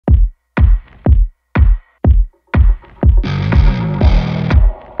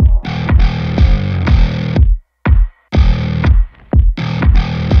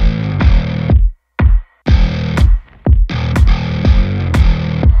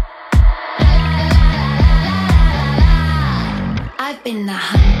been the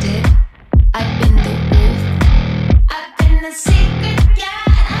hunted, I've been the wolf, I've been the secret,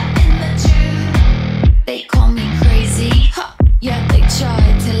 yeah, and I've been the truth. They call me crazy, huh? Yeah, they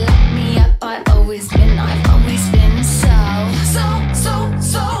tried to lock me up. I've always been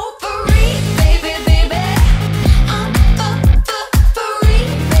so free, baby, baby. I'm free,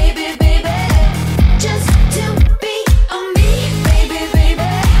 baby, baby. Just to be on me, baby,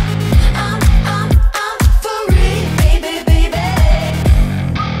 baby. I'm free, baby, baby.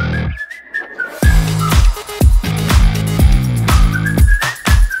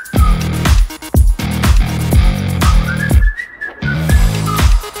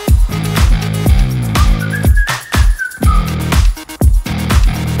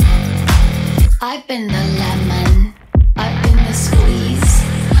 I've been the lemon, I've been the squeeze,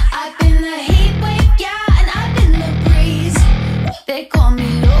 I've been the heat wave, yeah, and I've been the breeze. They call me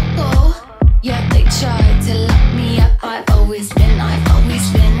loco, yeah, they tried to lock me up. I've